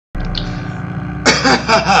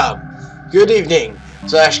Good evening /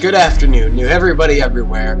 good afternoon to everybody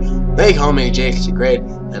everywhere. They call me Jake the Great,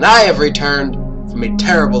 and I have returned from a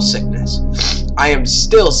terrible sickness. I am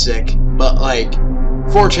still sick, but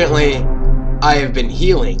fortunately, I have been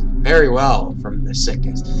healing very well from this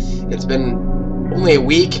sickness. It's been only a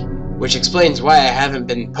week, which explains why I haven't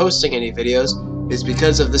been posting any videos, is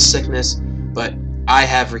because of this sickness, but I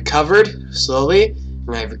have recovered slowly,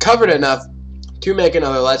 and I've recovered enough to make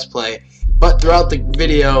another Let's Play. But throughout the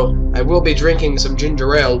video, I will be drinking some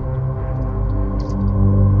ginger ale,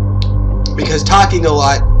 because talking a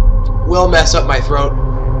lot will mess up my throat,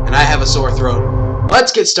 and I have a sore throat.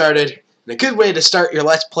 Let's get started. And a good way to start your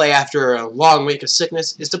Let's Play after a long week of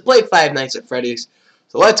sickness is to play Five Nights at Freddy's.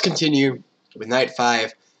 So let's continue with Night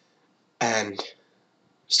 5 and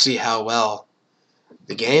see how well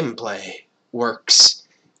the gameplay works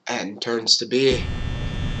and turns to be.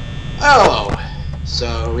 Oh!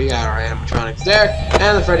 So we got our animatronics there,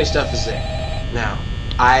 and the Freddy stuff is there. Now,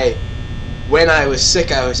 when I was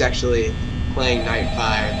sick, I was actually playing Night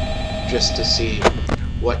 5 just to see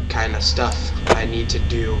what kind of stuff I need to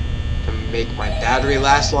do to make my battery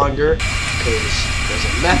last longer, because there's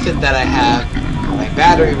a method that I have. My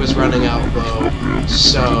battery was running out low,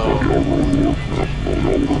 so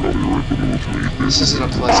this isn't a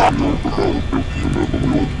pleasant phone call.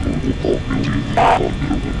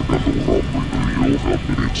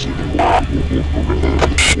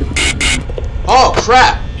 Oh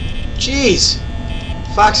crap! Jeez!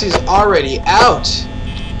 Foxy's already out!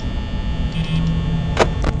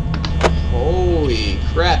 Holy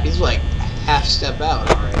crap, he's like half step out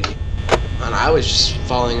already. And I was just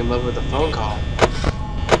falling in love with the phone call.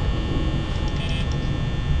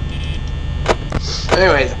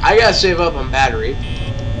 Anyways, I gotta save up on battery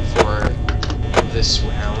for this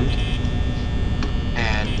round.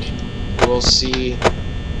 And we'll see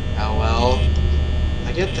how well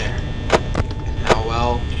I get there. And how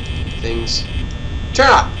well things turn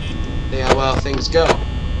off. See how well things go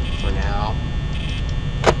for now.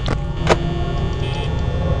 The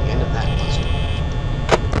end of that puzzle.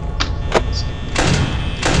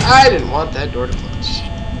 I didn't want that door to close.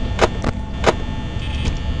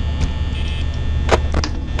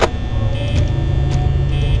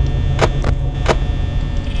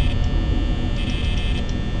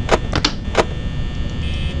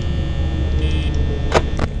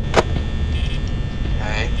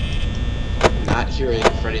 Hearing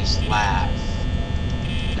Freddy's laugh.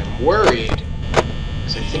 I'm worried,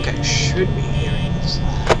 because I think I should be hearing his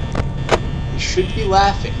laugh. He should be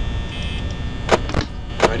laughing.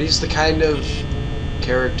 Freddy's the kind of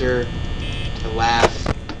character to laugh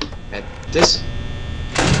at this.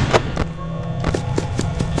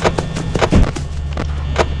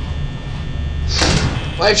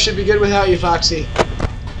 Life should be good without you, Foxy.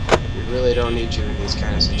 We really don't need you in these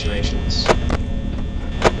kind of situations.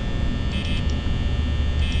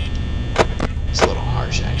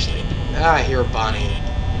 Actually. Ah, I hear Bonnie.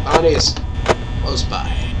 Bonnie is close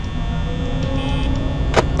by.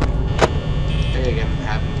 Maybe I can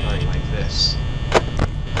have him going like this.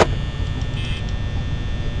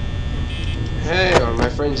 Hey, one of my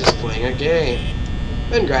friends is playing a game.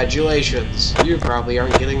 Congratulations. You probably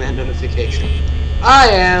aren't getting that notification. I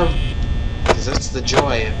am! Because that's the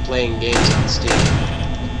joy of playing games on Steam.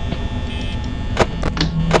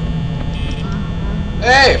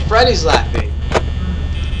 Hey, Freddy's laughing.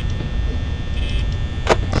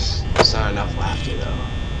 It's not enough laughter, though.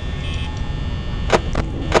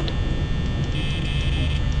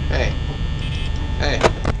 Hey. Hey.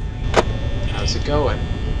 How's it going?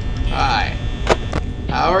 Hi.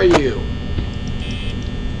 How are you?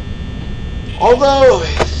 Although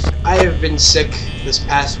I have been sick this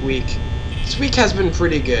past week, this week has been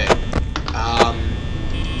pretty good. Not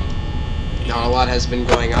a lot has been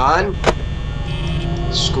going on.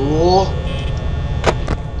 School.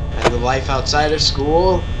 And the life outside of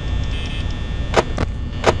school.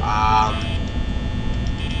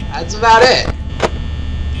 That's about it.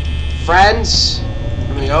 Friends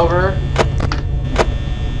coming over.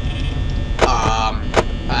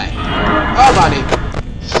 Hi. Oh, Bonnie.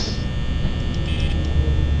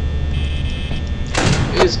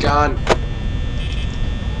 He's gone.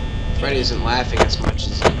 Freddy isn't laughing as much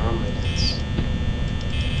as he normally does.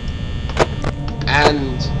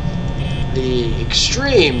 And the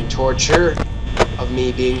extreme torture of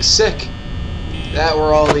me being sick. That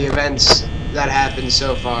were all the events that happened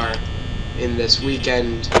so far in this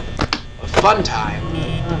weekend of fun time.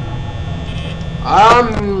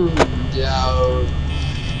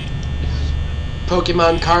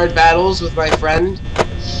 Pokemon card battles with my friend.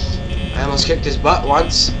 I almost kicked his butt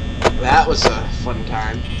once. That was a fun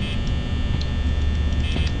time.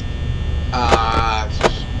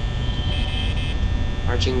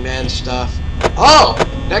 Marching band stuff. Oh!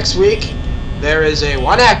 Next week, there is a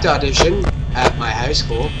one-act audition at my high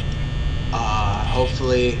school.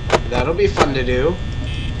 Hopefully that'll be fun to do,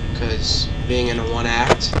 because being in a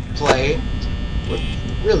one-act play would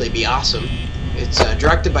really be awesome. It's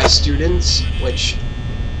directed by students, which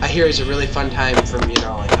I hear is a really fun time from, you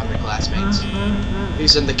know, like other classmates.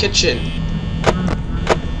 He's in the kitchen.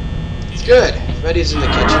 It's good. Freddy's in the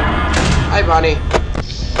kitchen. Hi, Bonnie.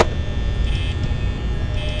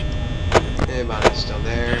 Hey, Bonnie's still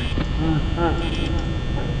there.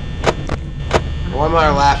 One more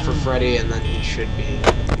laugh for Freddy, and then he should be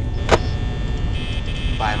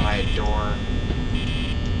by my door.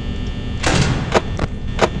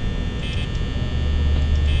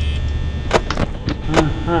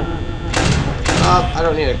 I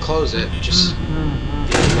don't need to close it, just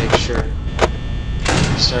need to make sure.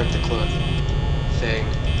 Start the close thing.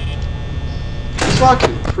 He's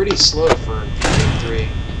walking pretty slow for night 3.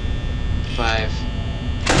 5.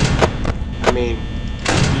 I mean,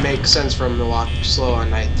 makes sense for him to walk slow on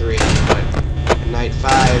night 3, but on night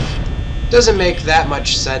 5 doesn't make that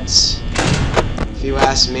much sense, if you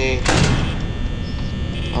ask me.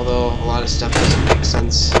 Although a lot of stuff doesn't make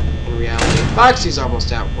sense in reality. Foxy's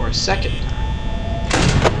almost out for a second time.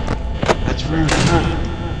 That's fair.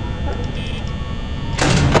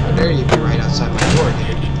 How dare you be right outside my door,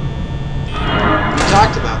 dude? We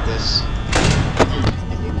talked about this.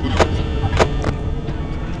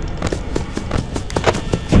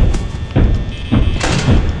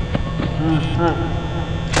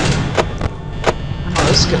 Oh,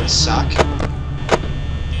 this is gonna suck.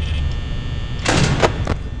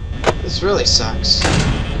 This really sucks.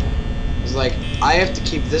 It's like, I have to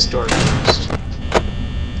keep this door closed.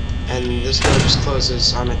 And this door just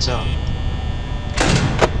closes on its own.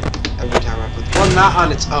 Every time I put... Well, not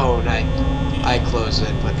on its own. I close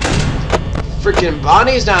it, but... Freaking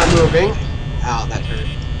Bonnie's not moving. Ow, that hurt.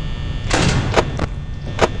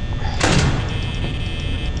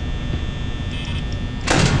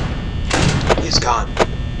 He's gone.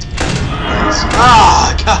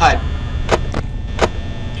 Ah, oh, God!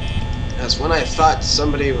 That's when I thought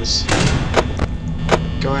somebody was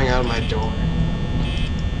going out of my door.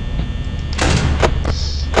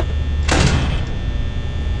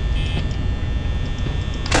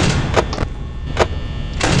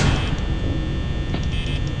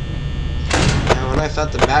 And when I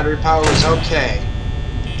thought the battery power was okay.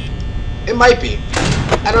 It might be.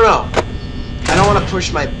 I don't know. I don't want to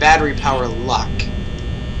push my battery power luck.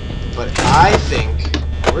 But I think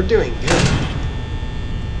we're doing good.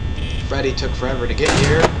 Freddy took forever to get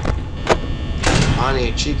here. Bonnie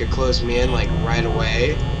and Chica closed me in like right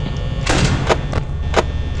away.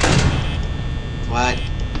 But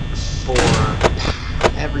for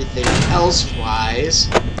everything else wise,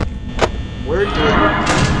 we're doing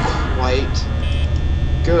quite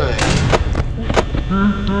good.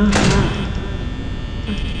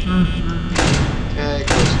 Okay,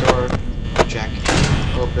 close door. Check.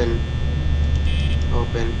 Open.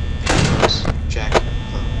 Open. Close. Check.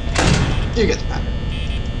 You get the pattern.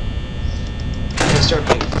 I gotta start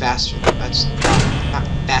being faster. That's the problem. Not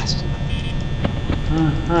fast enough.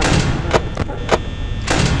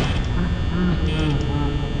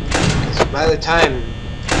 Because by the time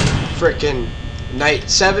frickin' night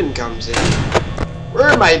 7 comes in,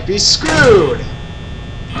 we might be screwed!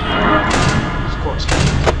 Of course,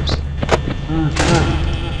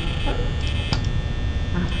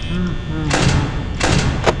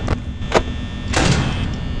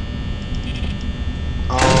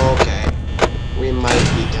 okay, we might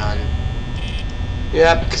be done.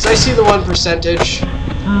 Yeah, because I see the 1%.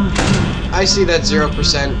 I see that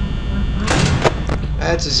 0%.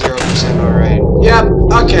 That's a 0%, alright. Yep,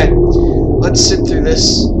 okay. Let's sit through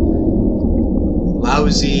this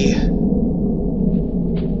lousy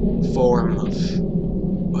form of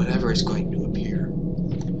whatever is going to appear.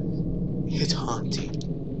 It's haunting.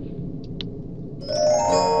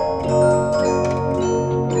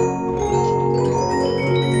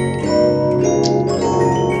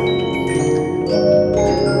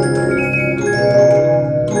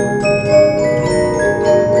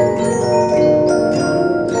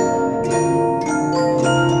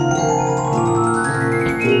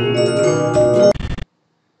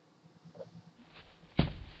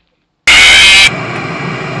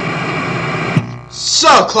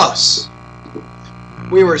 So close!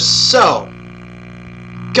 We were so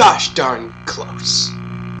gosh darn close.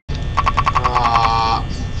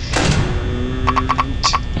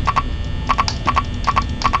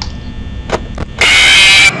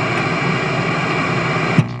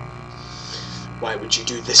 Why would you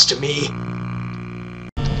do this to me?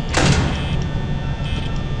 I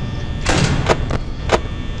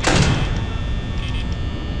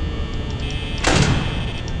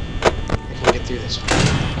can get through this one.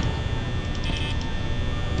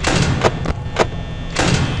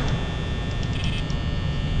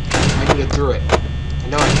 I can get through it. I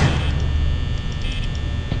know I can.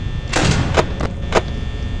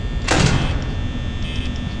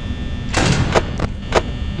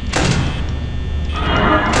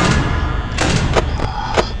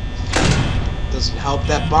 Doesn't help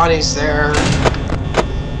that Bonnie's there.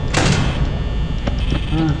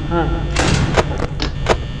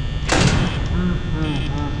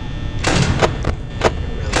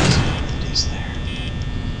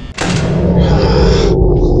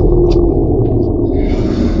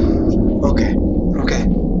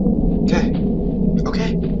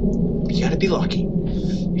 You gotta be lucky.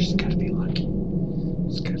 You just gotta be lucky.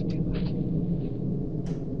 Just gotta be lucky.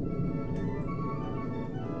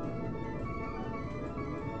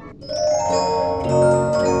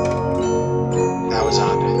 That was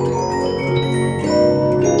odd.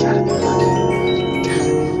 Gotta be lucky.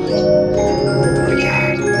 Gotta be lucky. Oh my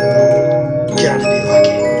god. Gotta be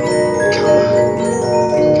lucky. Come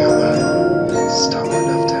on. Come on. Stop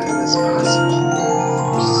enough time as possible.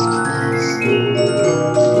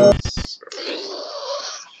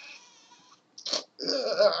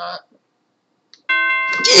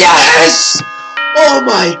 Yes! Oh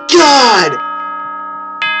my god!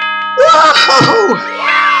 Whoa!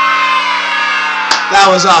 That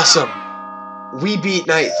was awesome. We beat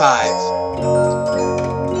night 5.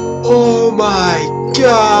 Oh my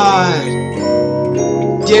god!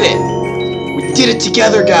 We did it. We did it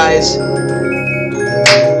together, guys.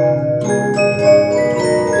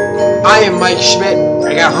 I am Mike Schmidt.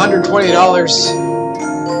 I got $120.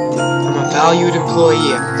 I'm a valued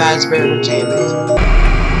employee at Fazbear Entertainment.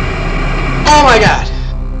 Oh my god!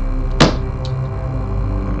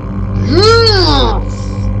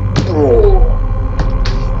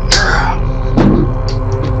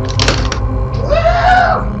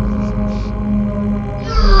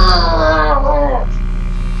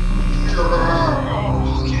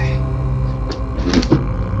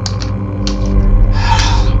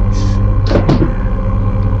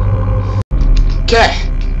 Okay,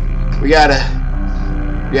 we gotta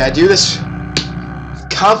do this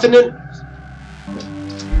confident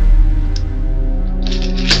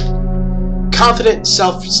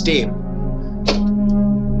self-esteem.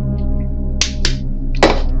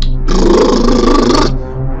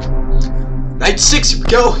 Night 6, here we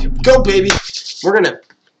go. Here we go, baby. We're gonna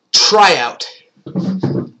try out.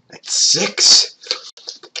 Night 6.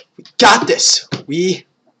 We got this. We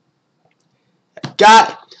got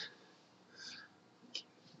it.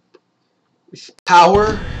 With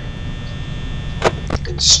power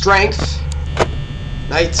and strength,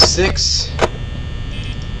 night 6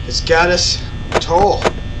 has got us toll.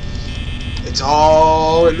 It's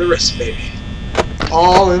all in the wrist, baby.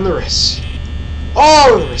 All in the wrist.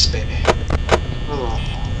 All in the wrist, baby. All in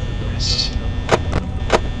the wrist.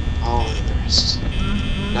 All in the wrist.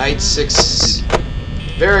 Night 6,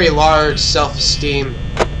 very large self-esteem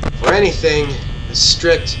for anything as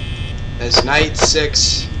strict as night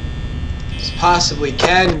 6 possibly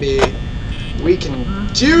can be. We can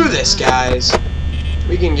do this, guys.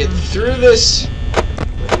 We can get through this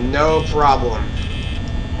with no problem.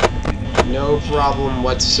 No problem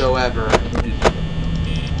whatsoever.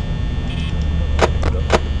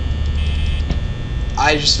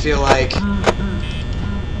 I just feel like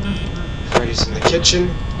Freddy's in the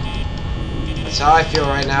kitchen. That's how I feel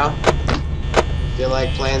right now. I feel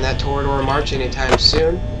like playing that Toradora March anytime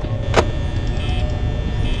soon.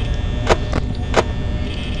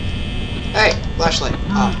 Hey, flashlight.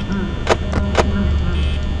 Oh.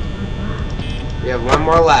 We have one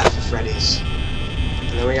more left, Freddy's.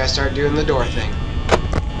 And then we gotta start doing the door thing.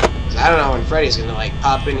 Cause I don't know when Freddy's gonna like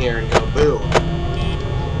pop in here and go boo.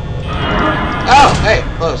 Oh, hey,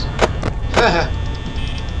 close.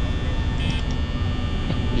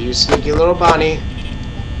 You sneaky little Bonnie.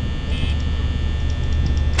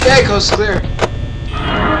 Okay, coast clear.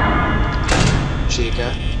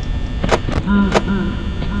 Chica.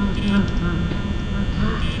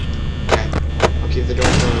 Okay, I'll keep the door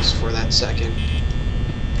closed for that second.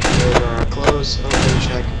 The door close, open,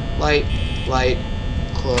 check. Light,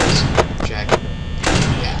 close, check.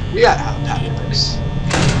 Yeah, we got how the pattern works.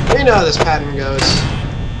 We know how this pattern goes.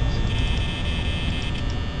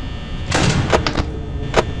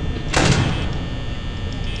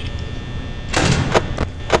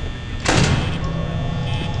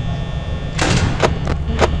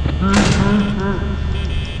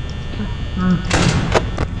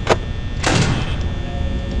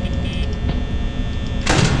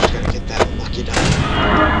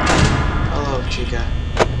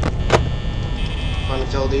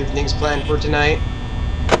 for tonight.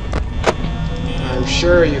 I'm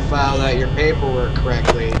sure you filed out your paperwork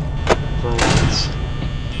correctly for once.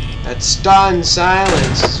 That stunned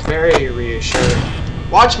silence is very reassuring.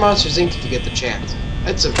 Watch Monsters, Inc. if you get the chance.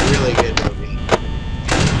 It's a really good movie.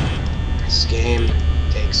 This game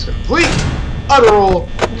takes complete, utter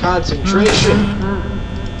concentration.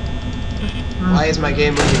 Why is my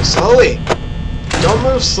game moving slowly? Don't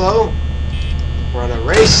move slow. We're on a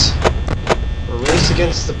race. We're a race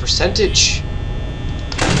against the percentage.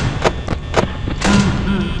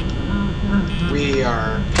 We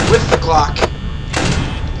are with the clock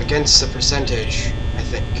against the percentage, I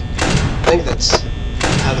think. I think that's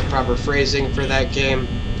how the proper phrasing for that game,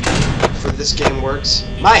 for this game works.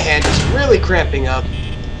 My hand is really cramping up.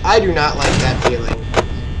 I do not like that feeling.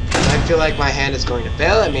 I feel like my hand is going to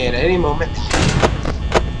bail at me at any moment.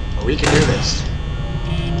 But we can do this.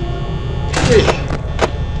 We can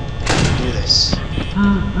do this.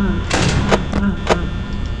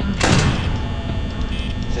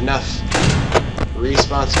 With enough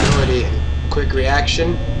responsibility and quick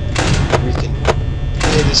reaction, we can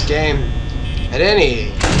play this game at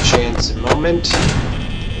any chance and moment.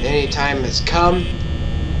 Any time has come.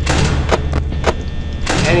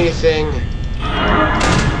 Anything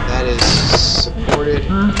that is supported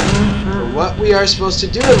for what we are supposed to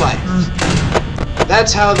do in life.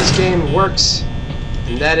 That's how this game works,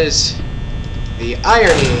 and that is the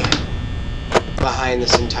irony behind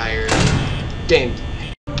this entire game.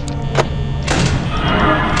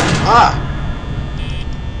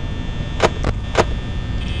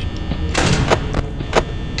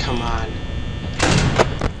 Come on.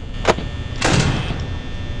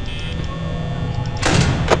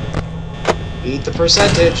 Beat the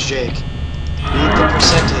percentage, Jake. Beat the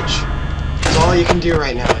percentage. That's all you can do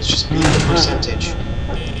right now, is just beat the percentage.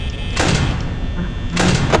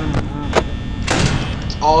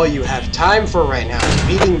 That's all you have time for right now, is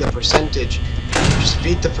beating the percentage. Just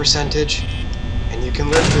beat the percentage, and you can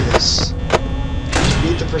live through this. Just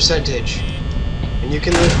beat the percentage, and you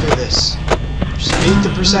can live through this. Just beat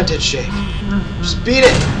the percentage, Jake. Just beat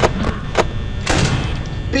it!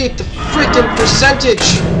 Beat the freaking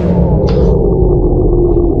percentage!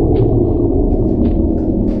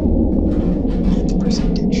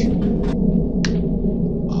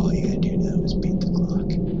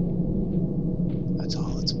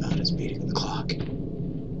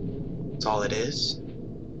 That's all it is.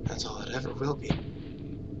 That's all it ever will be.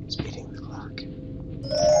 Is beating the clock. We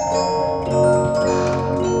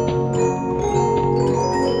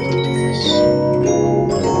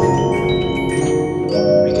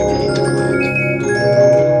can beat the clock.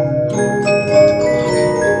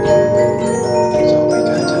 That's all we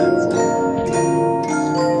got time for.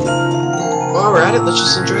 While we're at it, let's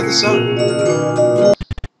just enjoy the song.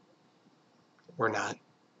 Or not.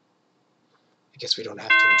 I guess we don't have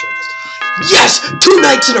to enjoy this. Yes! 2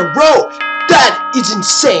 nights in a row! That is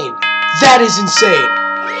insane! That is insane!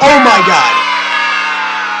 Oh my god!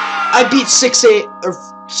 I beat 6-8...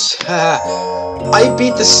 I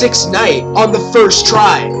beat the 6th night on the first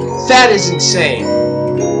try. That is insane.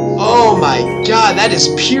 Oh my god, that is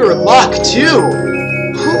pure luck, too!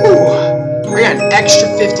 Whew! I got an extra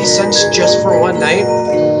 50 cents just for one night.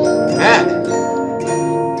 Man.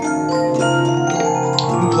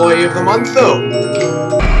 Employee of the month, though.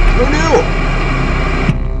 Who knew?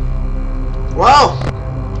 Well,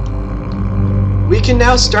 we can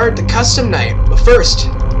now start the custom night. But first,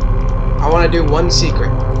 I want to do one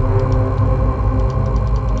secret.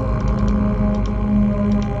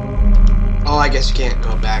 Oh, I guess you can't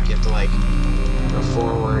go back. You have to, like, go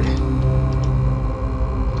forward.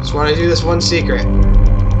 Just want to do this one secret.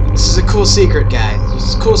 This is a cool secret, guys. This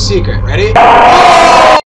is a cool secret. Ready?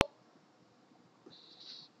 Oh!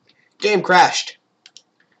 Game crashed.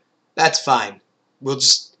 That's fine. We'll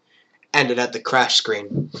just end it at the crash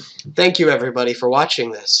screen. Thank you, everybody, for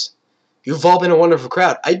watching this. You've all been a wonderful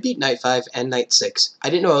crowd. I beat Night 5 and Night 6. I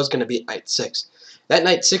didn't know I was going to beat Night 6. That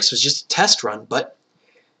Night 6 was just a test run, but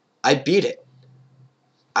I beat it.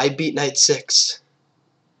 I beat Night 6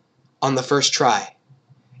 on the first try.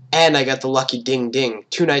 And I got the lucky ding-ding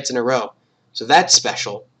 2 nights in a row. So that's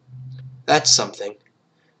special. That's something.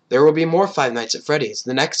 There will be more 5 Nights at Freddy's.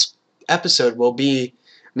 The next episode will be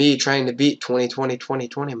me trying to beat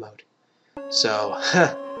 2020 mode. So,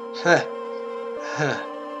 I'm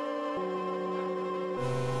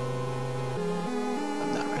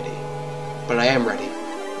not ready. But I am ready.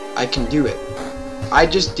 I can do it. I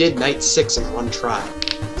just did Night 6 in one try.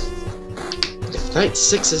 If Night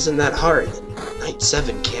 6 isn't that hard, then Night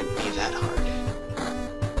 7 can't be that hard.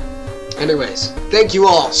 Anyways, thank you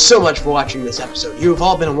all so much for watching this episode. You have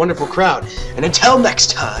all been a wonderful crowd. And until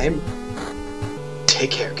next time... Take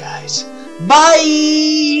care, guys.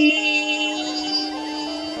 Bye!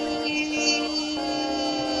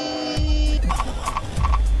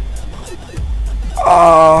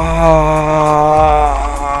 Oh,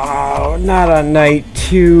 not on night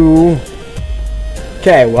 2.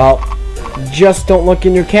 Okay, well, just don't look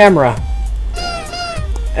in your camera.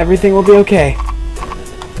 Everything will be okay.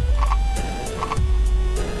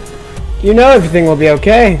 You know everything will be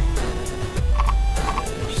okay.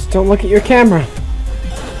 Just don't look at your camera.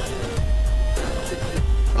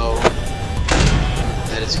 Oh,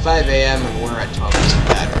 that is 5 a.m. and we're at 12%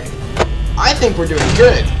 battery. I think we're doing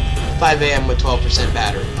good. 5 a.m. with 12%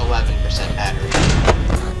 battery, 11% battery.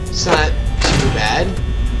 It's not too bad.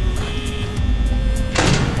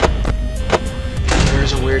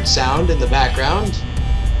 There's a weird sound in the background,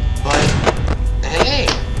 but hey,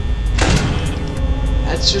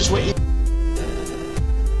 that's just what you